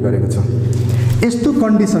मैले डिनोट गरेको छु। यस्तो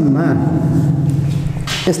कन्डिसनमा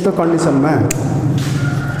यस्तो कन्डिसनमा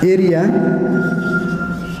area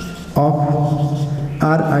of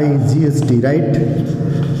RIGHT right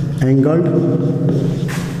angled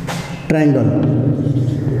triangle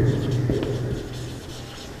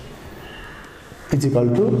equal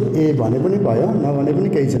two ए भने पनि भयो नभने पनि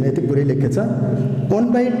केही छैन यति पुरै लेखेको छ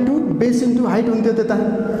 1/2 बेस इन्टु हाइट हुन्थ्यो त्यता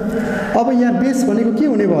अब यहाँ बेस भनेको के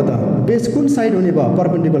हुने भयो त बेस कुन साइड हुने भयो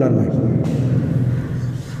परपेन्डिकुलरमा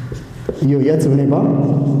यो एच हुने भयो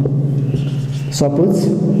सपोज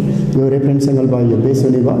यो रेफरेन्स एंगल भयो यो बेस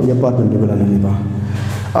हुने भयो यो परपेन्डिकुलर हुने भयो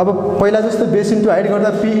अब पहिला जस्तो बेस इन्टु हाइट गर्दा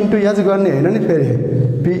पी इन्टु एच गर्ने होइन नि फेरि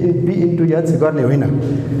पी इन्टु एच गर्ने होइन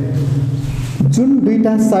जुन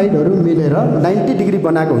दुईटा साइडहरू मिलेर 90 डिग्री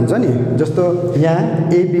बनाएको हुन्छ नि जस्तो यहाँ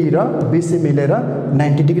एबी र बीसी मिलेर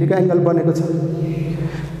 90 डिग्रीको एंगल बनेको छ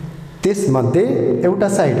त्यसमध्ये एउटा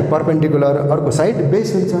साइड परपेन्डिकुलर अर्को साइड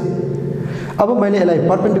बेस हुन्छ अब मैले यसलाई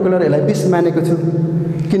परपेन्डिकुलर यसलाई बेस मानेको छु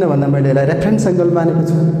किन भन्दा मैले यसलाई रेफरेन्स एंगल मानेको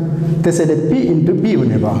छु त्यसैले पी इन्टु बी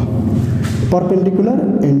हुने भयो perpendicular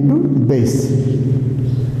into base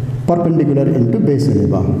perpendicular into base हुने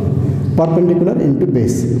भयो परपेन्डिकुलर इन्टु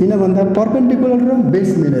बेस किन भन्दा परपेन्डिकुलर र बेस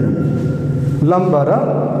मिलेर लम्ब र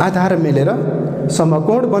आधार मिलेर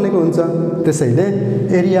समकोण बनेको हुन्छ त्यसैले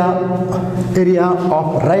area of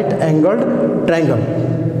right angled triangle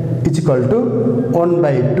equal to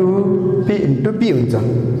 1/2 P into be हुन्छ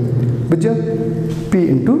बुझ्यो पी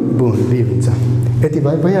इन्टु बी हुन्छ यति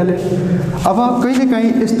भइहाल्यो अब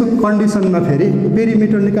कहिलेकाहीँ यस्तो कन्डिसनमा फेरि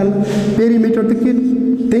पेरिमिटर निकाल्नु पेरिमिटर त के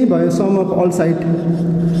त्यही भयो some of all side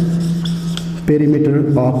perimeter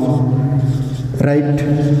of right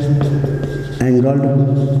angled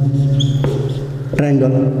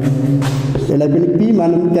triangle यसलाई पनि पी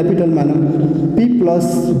मानौँ क्यापिटल मानौँ P plus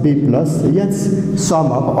be plus H some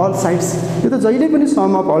of all sides यो त जहिले पनि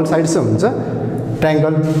सम अफ अल साइड्स हुन्छ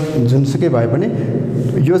ट्रायंगल जुनसुकै भए पनि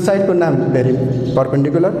यो साइडको नाम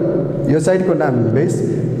परपेन्डिकुलर यो साइडको नाम बेस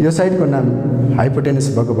यो साइडको नाम हाइपोटेनस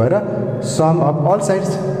भएको भएर some of all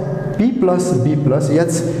sides P plus be plus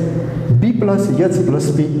H be plus H plus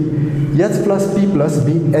P H plus P plus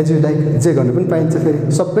be as you like जे गर्नु पनि पाइन्छ फेरि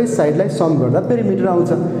सबै साइडलाई सम गर्दा पेरिमिटर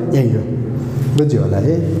आउँछ यही हो बुझ्यो होला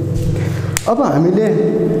है अब हामीले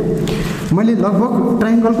मैले लगभग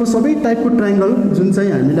ट्रायंगलको सबै टाइपको ट्रायंगल जुन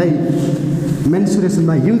चाहिँ हामीलाई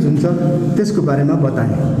मेन्सुरेसनमा युज हुन्छ त्यसको बारेमा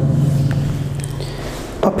बताएँ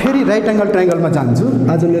अब फेरि राइट एंगल ट्रायंगलमा जान्छु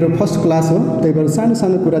आज मेरो फर्स्ट क्लास हो त्यही भएर सानो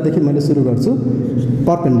सानो कुरादेखि मैले सुरु गर्छु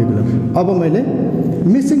परपेन्डिकुलर अब मैले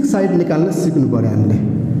मिसिङ साइड निकाल्न सिक्नु पर्यो हामीले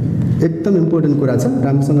एकदम इम्पोर्टेन्ट कुरा छ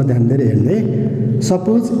राम्रोसँग ध्यान दिएर हेर्ने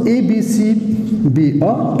suppose ABC be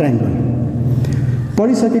a triangle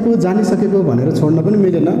पढिसकेको जानिसकेको भनेर छोड्न पनि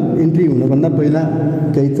मिलेन इन्ट्री हुनुभन्दा पहिला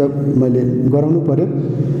केही त मैले गराउनु पर्यो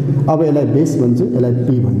अब यसलाई बेस भन्छु यसलाई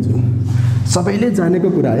पी भन्छु सबैले जानेको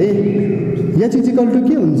कुरा है एच इक्वल टु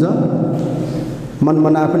के हुन्छ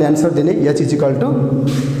मन आफूले एन्सर दिने H equal to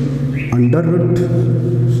under root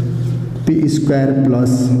P square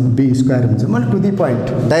plus be square हुन्छ मैले टु दी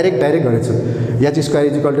पोइन्ट डाइरेक्ट गरेको छु H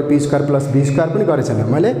square equal to P square plus be square पनि गरेको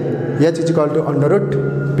छैन मैले H equal to under root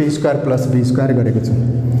P square plus be square गरेको छु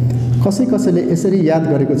कसैले यसरी याद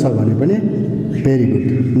गरेको छ भने पनि भेरी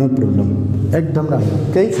गुड नो प्रब्लम एकदम राम्रो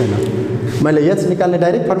केही छैन मैले एच निकाल्ने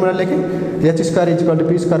direct formula लेखेँ H square equal to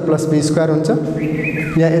P square plus be square हुन्छ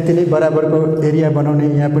यहाँ यति नै बराबरको एरिया बनाउने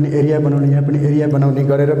यहाँ पनि एरिया बनाउने यहाँ पनि एरिया बनाउने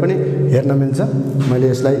गरेर पनि हेर्न मिल्छ मैले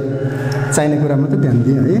यसलाई चाहिने कुरा मात्रै ध्यान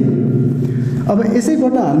दिएँ है अब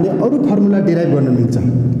यसैबाट हामीले अरू फर्मुला डिराइभ गर्न मिल्छ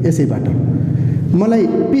यसैबाट मलाई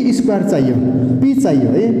पी स्क्वायर चाहियो पी चाहियो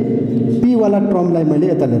है पी वाला टर्मलाई मैले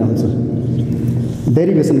यता लिएर आउँछु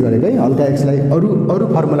डेरिभेसन गरेको है हल्का एक्सलाई अरू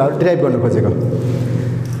फर्मुलाहरू डिराइभ गर्न खोजेको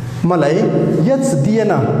मलाई एच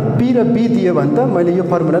दिएन पी र बी दियो भने त मैले यो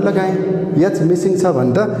फर्मुला लगाएँ एच मिसिङ छ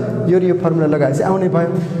भने त यो फर्मुला लगाएपछि आउने भयो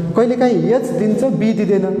कहिलेकाहीँ एच दिन्छ बी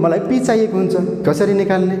दिँदैन मलाई पी चाहिएको हुन्छ कसरी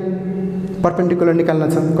निकाल्ने परपेन्डिकुलर निकाल्न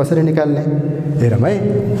छ कसरी निकाल्ने हेरौँ है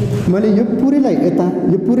मैले यो पुरैलाई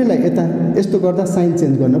यता यस्तो गर्दा साइन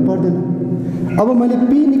चेन्ज गर्न पर्दैन अब मैले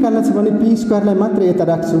पी निकाल्न छ भने पी स्क्वायरलाई मात्र यता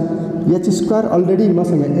राख्छु एच स्क्वायर अलरेडी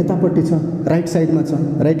मसँग यतापट्टि छ राइट साइडमा छ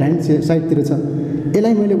राइट ह्यान्ड साइडतिर छ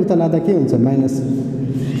यसलाई मैले उता लाँदा के हुन्छ माइनस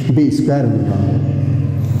बी स्क्वायर हुने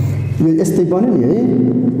भयो यो यस्तै बन्यो नि है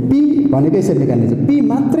पी भनेको यसरी निकाल्ने छ पी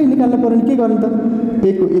मात्रै निकाल्नु पर्यो भने के गर्नु त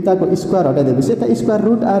पेको यताको स्क्वायर हटाइदिएपछि यता स्क्वायर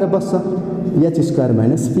रुट आएर बस्छ H square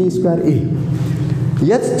minus P square A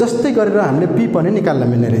H जस्तै गरेर हामीले पी पनि निकाल्न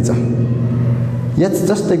मिल्ने रहेछ एच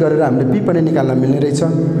जस्तै गरेर हामीले पी पनि निकाल्न मिल्ने रहेछ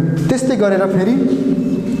त्यस्तै गरेर फेरि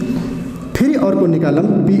अर्को निकालौँ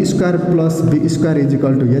be square plus be square is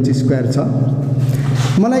equal to H square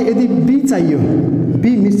छ मलाई यदि बी चाहियो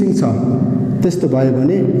बी मिसिङ छ त्यस्तो भयो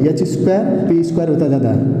भने एच स्क्वायर पी स्क्वायर उता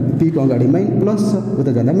जाँदा पी को अगाडि प्लस छ,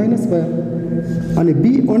 उता जाँदा माइनस भयो। अनि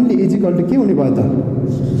be only is equal to के हुने भयो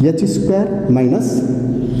त H square minus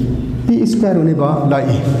P square हुने भयो। ल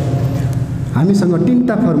हामीसँग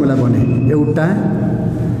तीनटा फर्मुला बने, एउटा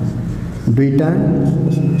दुईटा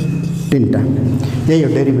तीनटा, यही हो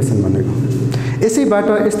डेरिभेसन भनेको। यसैबाट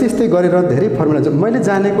यस्तै यस्तै गरेर धेरै फर्मुला छ। मैले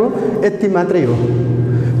जानेको यति मात्रै हो,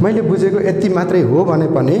 मैले बुझेको यति मात्रै हो भने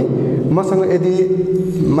पनि मसँग यदि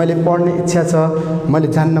मैले पढ्ने इच्छा छ, मैले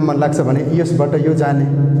जान्न मन लाग्छ भने यसबाट यो जाने,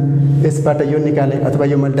 यसबाट यो निकालेँ, अथवा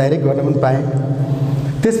यो मैले डाइरेक्ट गर्न पनि पाएँ।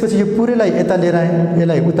 त्यसपछि यो पुरैलाई यता लिएर आएँ,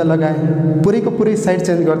 यसलाई उता लगाएँ, पुरैको पुरै साइड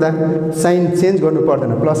चेन्ज गर्दा साइन चेन्ज गर्नु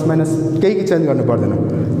पर्दैन, प्लस माइनस केही चेन्ज गर्नु पर्दैन।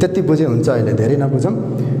 त्यति बुझे हुन्छ, अहिले धेरै नबुझौँ।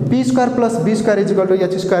 P square plus be square is equal to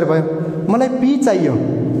H square भयो। मलाई पी चाहियो,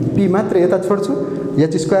 पी मात्र यता छोड्छु,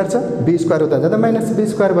 एच स्क्वायर छ, बी स्क्वायर उता जाँदा माइनस बी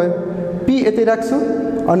स्क्वायर भयो। पी यतै राख्छु,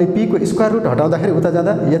 अनि पी को स्क्वायर रुट हटाउँदाखेरि उता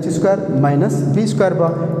जाँदा H square minus be square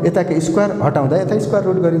भयो। यताको स्क्वायर हटाउँदा यता स्क्वायर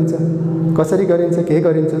रुट गरिन्छ। कसरी गरिन्छ, के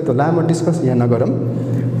गरिन्छ त्यो लामो डिस्कस यहाँ नगरौँ।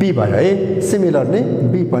 पी भयो है, सिमिलरली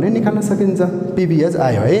बी पनि निकाल्न सकिन्छ। पिबिएच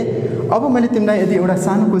आयो है। अब मैले तिमीलाई यदि एउटा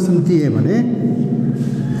सानो क्वेसन दिएँ भने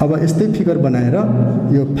अब यस्तै फिगर बनाएर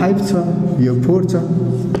यो 5 छ, यो 4 छ,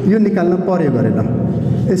 यो निकाल्न पर्यो गरेर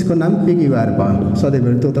यसको नाम पिक्युआर भयो।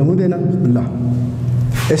 सधैँभरि त्यो त हुँदैन। ल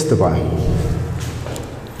यस्तो भयो।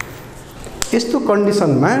 यस्तो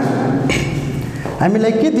कन्डिसनमा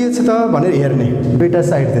हामीलाई के दिएछ त भनेर हेर्ने, दुईटा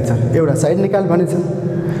साइड दिएछ, एउटा साइड निकाल भनेछ,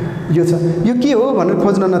 यो छ, यो के हो भनेर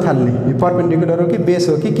खोज्न नथाल्ने, यो पर्पेन्डिकुलर हो कि बेस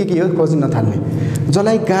हो कि के हो खोज्न नथाल्ने।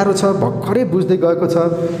 जसलाई गाह्रो छ, भर्खरै बुझ्दै गएको छ,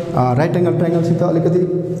 राइट एङ्गल ट्राइङ्गलसित अलिकति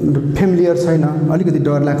फेमिलियर छैन, अलिकति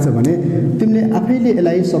डर लाग्छ भने तिमीले आफैले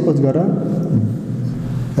यसलाई सपोज गर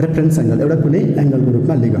रेफरेन्स एङ्गल, एउटा कुनै एङ्गलको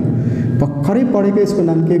रूपमा लिग। भर्खरै पढेको यसको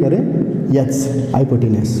नाम के गरे, एच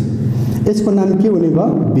हाइपोटेन्युस, यसको नाम के हुने भयो,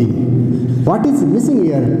 be. What is missing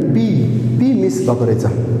here, P, P miss भएको रहेछ।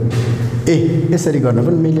 ए यसरी गर्न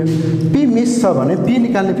पनि मिल्यो। पी मिस छ भने पी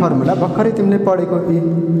निकाल्ने फर्मुला भर्खरै तिमीले पढेको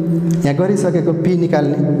यहाँ गरिसकेको पी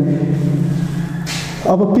निकाल्ने।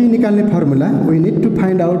 अब पी निकाल्ने formula we need to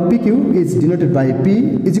find out P Q is denoted by P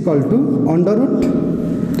is equal to under root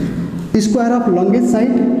square of longest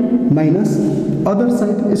side minus other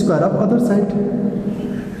side square of other side.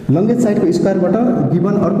 Longest साइडको स्क्वायरबाट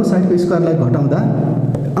given अर्को साइडको स्क्वायरलाई घटाउँदा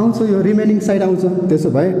आउँछ यो remaining side आउँछ। त्यसो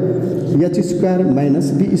भए H square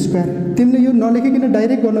minus be square. तिमीले यो नलेखिकन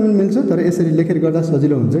डाइरेक्ट गर्न पनि मिल्छ, तर यसरी लेखेर गर्दा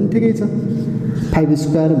सजिलो हुन्छ नि, ठिकै छ। 5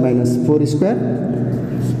 square minus 4 square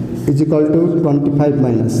is equal to 25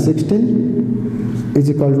 minus 16 is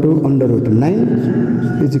equal to under root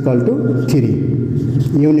 9 is equal to 3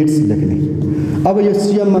 units लेख्ने। अब यो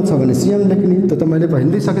सिएममा छ भने सिएम लेख्ने, त्यो त मैले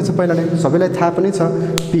भनिदिइसकेको छु पहिला नै, सबैलाई थाहा पनि छ।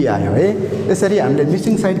 पी आयो है। यसरी हामीले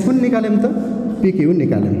मिसिङ साइड कुन निकाल्यौँ त, पी क्यू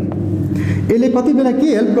निकाल्यौँ। यसले कति बेला के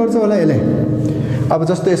हेल्प गर्छ होला, यसले अब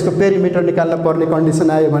जस्तो यसको पेरिमिटर निकाल्न पर्ने कन्डिसन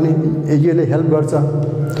आयो भने यसले हेल्प गर्छ।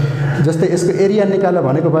 जस्तै यसको एरिया निकाल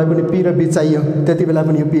भनेको भए पनि पी र बी चाहियो, त्यति बेला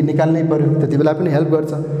पनि यो पी निकाल्नै पर्यो, त्यति बेला पनि हेल्प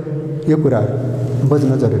गर्छ। यो कुरा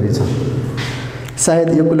बुझ्न जरुरी छ। सायद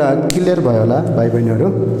यो कुरा क्लियर भयो होला भाइ बहिनीहरू,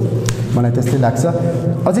 मलाई त्यस्तै लाग्छ।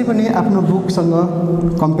 अझै पनि आफ्नो बुकसँग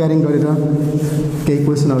कम्पेयरिङ गरेर केही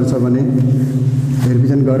क्वेसनहरू छ भने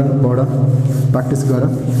रिभिजन गर, पढ, प्र्याक्टिस गर।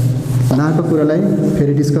 नआएको कुरालाई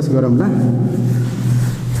फेरि डिस्कस गरौँला।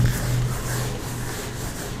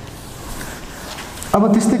 अब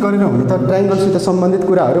त्यस्तै गरेर हुनु त ट्राइङ्गलसित सम्बन्धित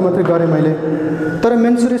कुराहरू मात्रै गरेँ मैले, तर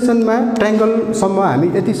मेन्सुरेसनमा ट्राइङ्गलसम्म हामी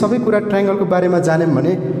यति सबै कुरा ट्राइङ्गलको बारेमा जान्यौँ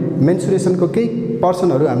भने मेन्सुरेसनको केही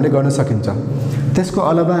पर्सनहरू हामीले गर्न सकिन्छ। त्यसको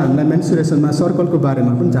अलावा हामीलाई मेन्सुरेसनमा सर्कलको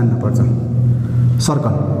बारेमा पनि जान्नुपर्छ।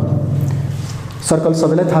 सर्कल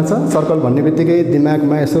सबैलाई थाहा छ। सर्कल भन्ने बित्तिकै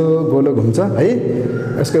दिमागमा यसो गोलो घुम्छ है।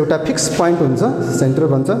 यसको एउटा फिक्स पोइन्ट हुन्छ, सेन्टर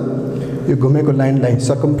भन्छ। यो घुमेको लाइनलाई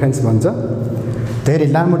सर्कमफ्रेन्स भन्छ। धेरै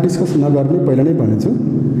लामो डिस्कस नगर्ने, पहिला नै भनेछु।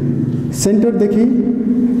 सेन्टरदेखि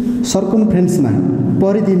सर्कमफ्रेन्समा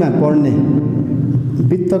परिधिमा पर्ने,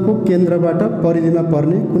 वृत्तको केन्द्रबाट परिधिमा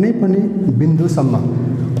पर्ने कुनै पनि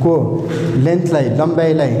बिन्दुसम्मको लेन्थलाई,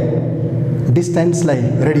 लम्बाइलाई, डिस्टेन्सलाई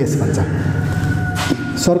रेडियस भन्छ।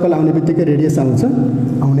 सर्कल आउने बित्तिकै रेडियस आउँछ,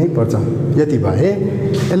 आउनै पर्छ। यति भए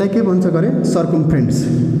यसलाई के भन्छ गरे, सर्कमफ्रेन्स।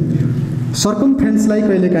 सर्कमफ्रेन्सलाई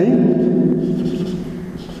कहिलेकाहीँ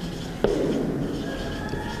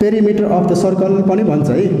पेरिमिटर अफ द सर्कल पनि भन्छ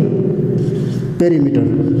है। पेरिमिटर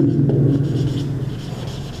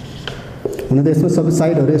हुन त यसमा सबै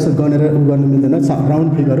साइडहरू यसो गनेर गर्नु मिल्दैन, राउन्ड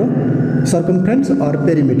फिगर हो। सर्कमफ्रेन्स or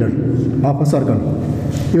perimeter of a circle.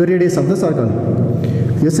 यो रेडियस अफ द सर्कल,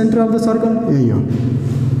 यो सेन्टर अफ द सर्कल यही हो।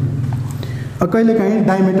 कहिलेकाहीँ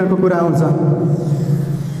डायमिटरको कुरा आउँछ।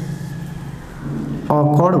 A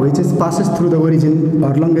chord which is passes through the origin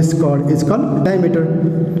or longest chord is called diameter.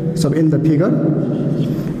 So in the figure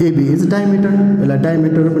AB is diameter. यसलाई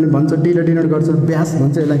diameter पनि भन्छ, D ले डिनोट गर्छ, व्यास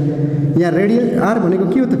भन्छ यसलाई। यहाँ रेडियस R भनेको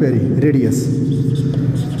के हो त फेरि? रेडियस।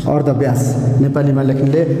 अर्ध व्यास नेपालीमा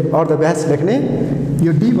लेख्नेले अर्ध व्यास लेख्ने।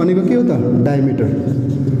 यो D भनेको के हो त? डायमिटर।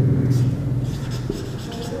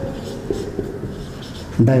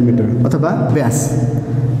 डायमिटर अथवा व्यास।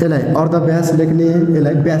 यसलाई अर्ध व्यास लेख्ने,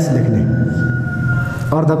 यसलाई व्यास लेख्ने।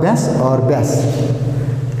 अर्ध व्यास और व्यास।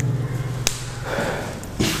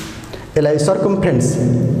 यसलाई सर्कमफ्रेन्स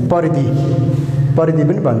परिधि पनि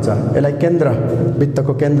भन्छ। यसलाई केन्द्र,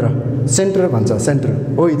 वृत्तको केन्द्र, सेन्टर भन्छ। Centre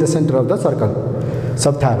oh is the centre of the circle.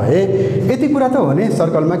 सब थाहा भए। यति कुरा त हो नि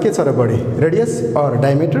सर्कलमा के छ र बढी? रेडियस और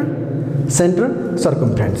डायमिटर, सेन्टर,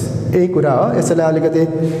 सर्कमफ्रेन्स। यही कुरा हो। यसैलाई अलिकति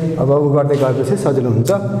अब उ गर्दै गएपछि सजिलो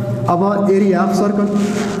हुन्छ। अब area of circle.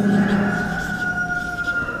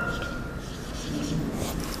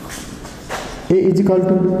 A is equal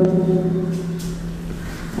to,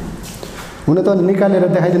 हुन त निकालेर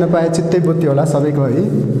देखाइदिन पाए चित्तै बुझ्थ्यो होला सबैको है।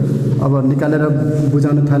 अब निकालेर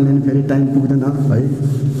बुझाउन थाल्ने फेरि टाइम पुग्दैन है।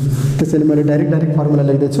 त्यसैले मैले डाइरेक्ट फर्मुला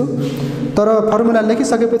लेख्दैछु। तर फर्मुला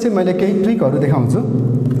लेखिसकेपछि मैले केही ट्रिकहरू देखाउँछु,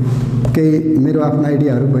 केही मेरो आफ्नो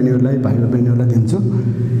आइडियाहरू बहिनीहरूलाई भाइ बहिनीहरूलाई दिन्छु।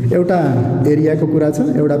 एउटा एरियाको कुरा छ,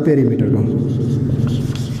 एउटा पेरिमिटरको।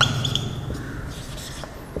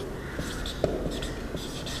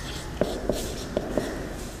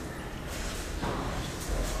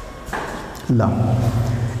 ल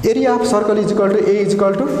area of circle is equal to A is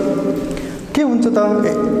equal to के हुन्छ त?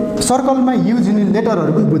 सर्कलमा युज हुने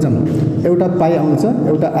लेटरहरू पनि बुझौँ। एउटा पाई आउँछ,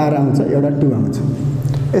 एउटा आर आउँछ, एउटा 2 आउँछ।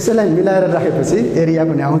 यसैलाई मिलाएर राखेपछि एरिया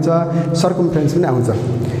पनि आउँछ, सर्कमफ्रेन्स पनि आउँछ।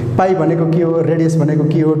 पाई भनेको के हो, रेडियस भनेको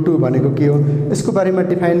के हो, 2 भनेको के हो, यसको बारेमा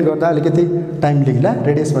डिफाइन गर्दा अलिकति टाइम लिग्ला।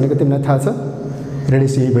 रेडियस भनेको तिमीलाई थाहा छ,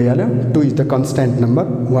 रेडियस यही भइहाल्यो। 2 is the constant number,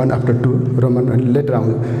 1 after 2 Roman letter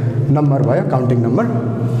आउँछ, नम्बर भयो, काउन्टिङ नम्बर।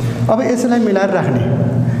 अब यसैलाई मिलाएर राख्ने,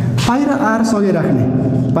 पाई र आर सँगै राख्ने।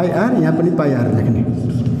 पाई आर, यहाँ पनि पाई आर लेख्ने।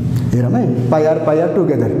 हेरौँ है, पाई आर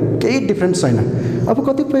टुगेदर, केही डिफ्रेन्स छैन। अब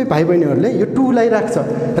कतिपय भाइ बहिनीहरूले यो 2 लाई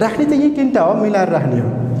राख्ने त यही 3टा हो, मिलाएर राख्ने हो।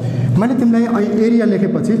 मैले तिमीलाई एरिया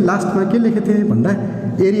लेखेपछि लास्टमा के लेखेको थिएँ भन्दा,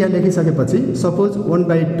 एरिया लेखिसकेपछि सपोज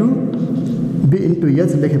 1/2 बी इन्टु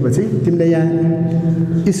एच लेखेपछि तिमीले यहाँ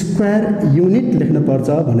स्क्वायर युनिट लेख्नुपर्छ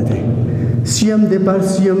भनेको थिएँ। सिएम देपर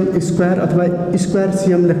सिएम स्क्वायर अथवा स्क्वायर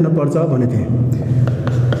सिएम लेख्नुपर्छ भनेको थिएँ।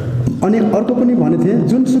 अनि अर्को पनि भनेको थिएँ,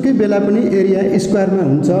 जुनसुकै बेला पनि एरिया स्क्वायरमा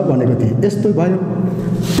हुन्छ भनेको थिएँ। यस्तो भयो।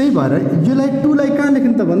 त्यही भएर यसलाई 2 लाई कहाँ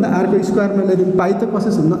लेख्नु त भन्दा आरको स्क्वायरमा ल्याइदिउँ। पाई त कसै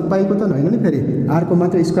हुन्न, पाईको त होइन नि, फेरि आरको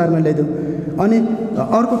मात्र स्क्वायरमा ल्याइदिउँ। अनि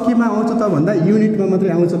अर्को केमा आउँछ त भन्दा युनिटमा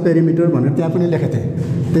मात्रै आउँछ पेरिमिटर भनेर त्यहाँ पनि लेखेको थिएँ।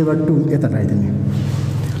 त्यही भएर 2 यता राखिदिने,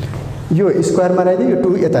 यो स्क्वायरमा राखिदियो, यो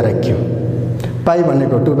 2 यता राख्यो। पाई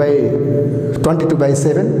भनेको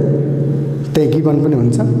 2/22/7 त्यही गिभन पनि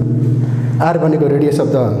हुन्छ। आर भनेको radius of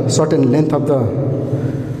the certain length of the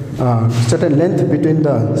certain length between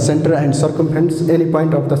the center and circumference, any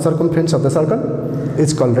point of the circumference of the circle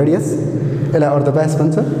is called radius. यसलाई अर्धव्यास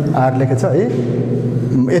भन्छ। आर लेखेछ है।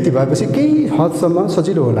 यति भएपछि केही हदसम्म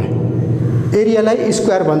सजिलो होला। एरियालाई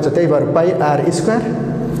स्क्वायर भन्छ, त्यही भएर पाई आर स्क्वायर।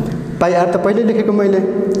 पाई आर त पहिले लेखेको मैले।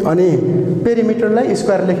 अनि पेरिमिटरलाई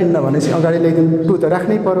स्क्वायर लेखिन्न भनेपछि अगाडि लेखिदिउँ। 2 त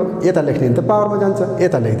राख्नै पर्यो, यता लेख्ने भने त पावरमा जान्छ,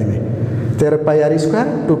 यता लेखिदिने। त्यही पाई आर स्क्वायर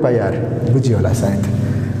 2 पाई आर बुझियो होला सायद।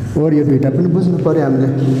 और यो दुईटा पनि बुझ्नु पर्यो हामीले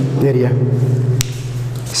एरिया।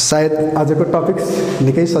 सायद आजको टपिक्स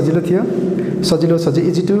निकै सजिलो थियो। सजिलो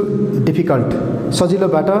इजी टु डिफिकल्ट,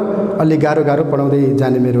 सजिलोबाट अलि गाह्रो पढाउँदै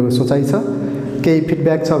जाने मेरो सोचाइ छ। केही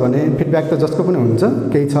फिडब्याक छ भने, फिडब्याक त जसको पनि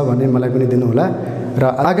हुन्छ, केही छ भने मलाई पनि दिनुहोला। र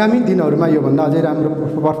आगामी दिनहरूमा योभन्दा अझै राम्रो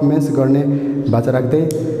पर्फर्मेन्स गर्ने बाचा राख्दै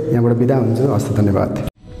यहाँबाट बिदा हुन्छु। हस्त, धन्यवाद।